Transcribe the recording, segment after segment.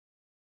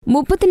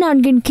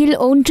34 கீழ்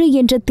 1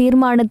 என்ற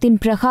தீர்மானத்தின்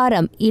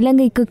பிரகாரம்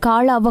இலங்கைக்கு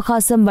கால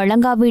அவகாசம்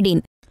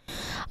வழங்காவிடின்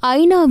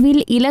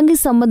ஐநாவில் இலங்கை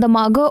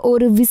சம்பந்தமாக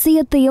ஒரு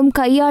விஷயத்தையும்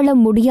கையாள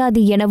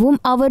முடியாது எனவும்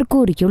அவர்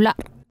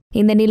கூறியுள்ளார்.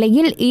 இந்த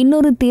நிலையில்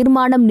இன்னொரு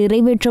தீர்மானம்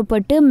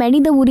நிறைவேற்றப்பட்டு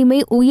மனித உரிமை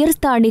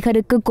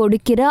உயர்ஸ்தானிகருக்கு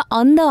கொடுக்கிற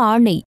அந்த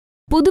ஆணை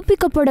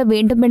புதுப்பிக்கப்பட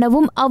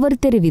வேண்டுமெனவும்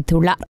அவர்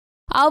தெரிவித்துள்ளார்.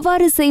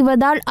 அவ்வாறு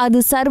செய்வதால் அது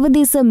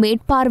சர்வதேச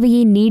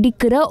மேற்பார்வையை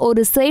நீடிக்கிற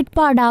ஒரு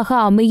செயற்பாடாக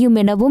அமையும்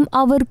எனவும்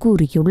அவர்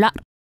கூறியுள்ளார்.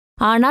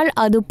 ஆனால்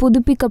அது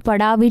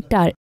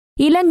புதுப்பிக்கப்படாவிட்டால்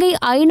இலங்கை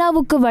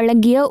ஐநாவுக்கு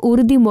வழங்கிய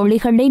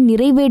உறுதிமொழிகளை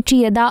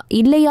நிறைவேற்றியதா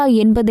இல்லையா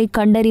என்பதை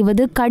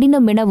கண்டறிவது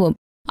கடினம் எனவும்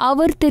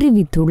அவர்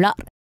தெரிவித்துள்ளார்.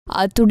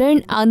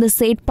 அத்துடன் அந்த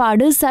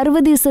செயற்பாடு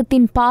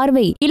சர்வதேசத்தின்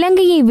பார்வை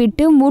இலங்கையை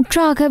விட்டு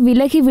முற்றாக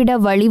விலகிவிட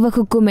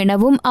வழிவகுக்கும்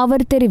எனவும்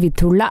அவர்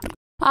தெரிவித்துள்ளார்.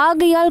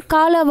 ஆகையால்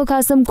கால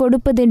அவகாசம்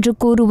கொடுப்பதென்று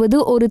கூறுவது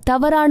ஒரு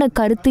தவறான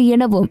கருத்து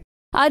எனவும்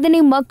அதனை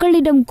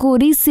மக்களிடம்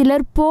கூறி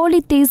சிலர் போலி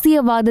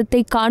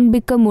தேசியவாதத்தை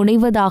காண்பிக்க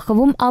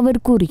முனைவதாகவும் அவர்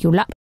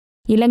கூறியுள்ளார்.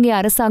 இலங்கை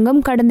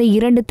அரசாங்கம் கடந்த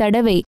 2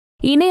 தடவை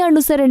இணை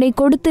அனுசரணை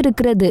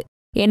கொடுத்திருக்கிறது.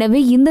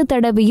 எனவே இந்த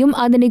தடவையும்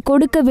அதனை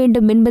கொடுக்க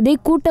வேண்டும் என்பதே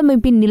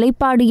கூட்டமைப்பின்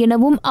நிலைப்பாடு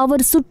எனவும்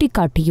அவர்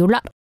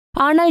சுட்டிக்காட்டியுள்ளார்.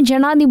 ஆனால்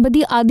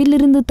ஜனாதிபதி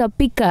அதிலிருந்து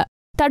தப்பிக்க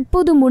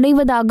தற்போது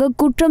முனைவதாக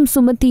குற்றம்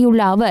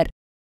சுமத்தியுள்ள அவர்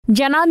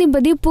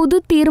ஜனாதிபதி புது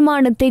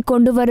தீர்மானத்தை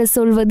கொண்டுவர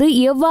சொல்வது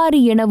எவ்வாறு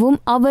எனவும்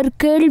அவர்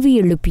கேள்வி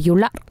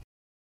எழுப்பியுள்ளார்.